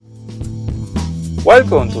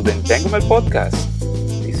Welcome to the Entanglement Podcast.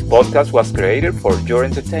 This podcast was created for your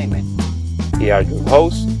entertainment. Here are your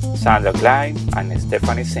hosts, Sandra Klein and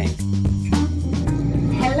Stephanie Singh.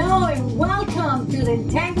 Hello and welcome to the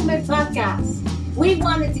Entanglement Podcast. We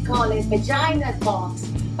wanted to call it Vagina Talks,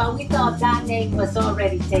 but we thought that name was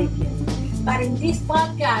already taken. But in this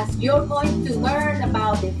podcast, you're going to learn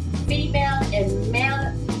about the female and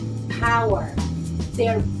male power,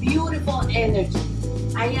 their beautiful energy.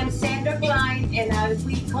 I am Sandra Klein, and I'll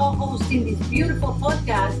be co-hosting this beautiful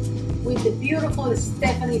podcast with the beautiful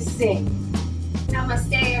Stephanie Singh.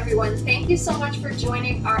 Namaste, everyone. Thank you so much for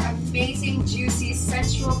joining our amazing, juicy,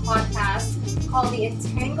 sensual podcast called the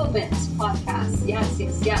Entanglement Podcast.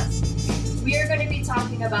 Yes. We are going to be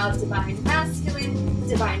talking about divine masculine,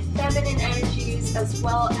 divine feminine energies, as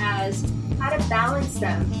well as how to balance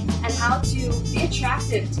them and how to be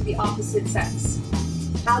attractive to the opposite sex.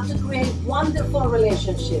 How to create wonderful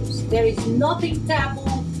relationships. There is nothing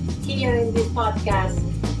taboo here in this podcast,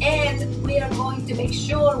 and we are going to make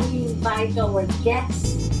sure we invite our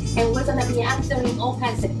guests, and we're going to be answering all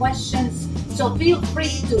kinds of questions. So feel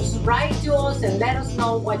free to write to us and let us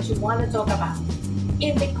know what you want to talk about.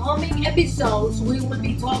 In the coming episodes, we will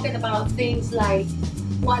be talking about things like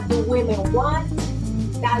what do women want.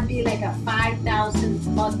 That'd be like a 5,000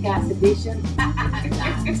 podcast edition.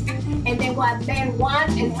 And then what men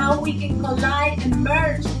want and how we can collide and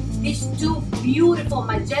merge these two beautiful,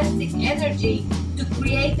 majestic energy to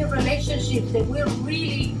create the relationships that we're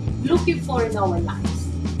really looking for in our lives.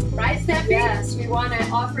 Right, Stephanie? Yes, we want to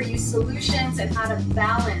offer you solutions and how to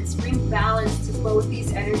bring balance to both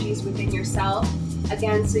these energies within yourself.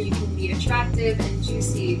 Again, so you can be attractive and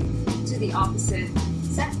juicy to the opposite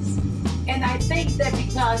sex. And I think that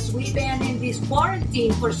because we've been in this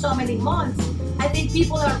quarantine for so many months, I think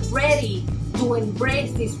people are ready to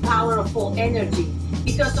embrace this powerful energy,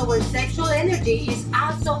 because our sexual energy is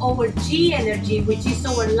also our G energy, which is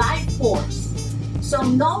our life force. So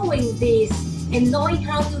knowing this and knowing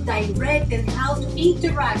how to direct and how to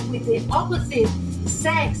interact with the opposite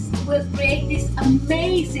sex will create this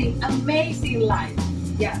amazing, amazing life.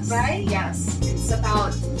 Yes. Right? Yes. It's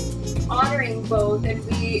about honoring both, and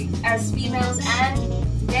we as females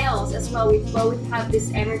and males as well, we both have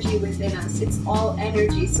this energy within us. It's all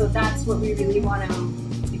energy, so that's what we really want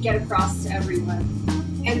to get across to everyone.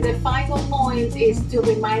 And the final point is to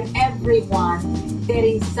remind everyone that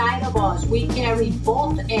inside of us we carry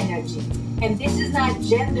both energy, and this is not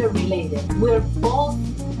gender related. We're both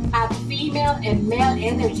have female and male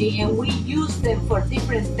energy, and we use them for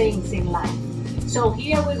different things in life. So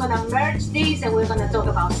here we're going to merge these, and we're going to talk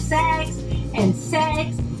about sex and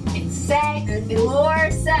sex and sex and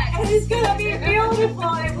more sex. And it's going to be beautiful,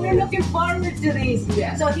 and we're looking forward to this.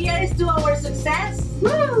 Yeah. So here is to our success.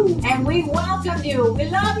 Woo! And we welcome you. We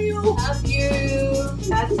love you. Love you.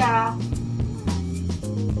 Ta-ta.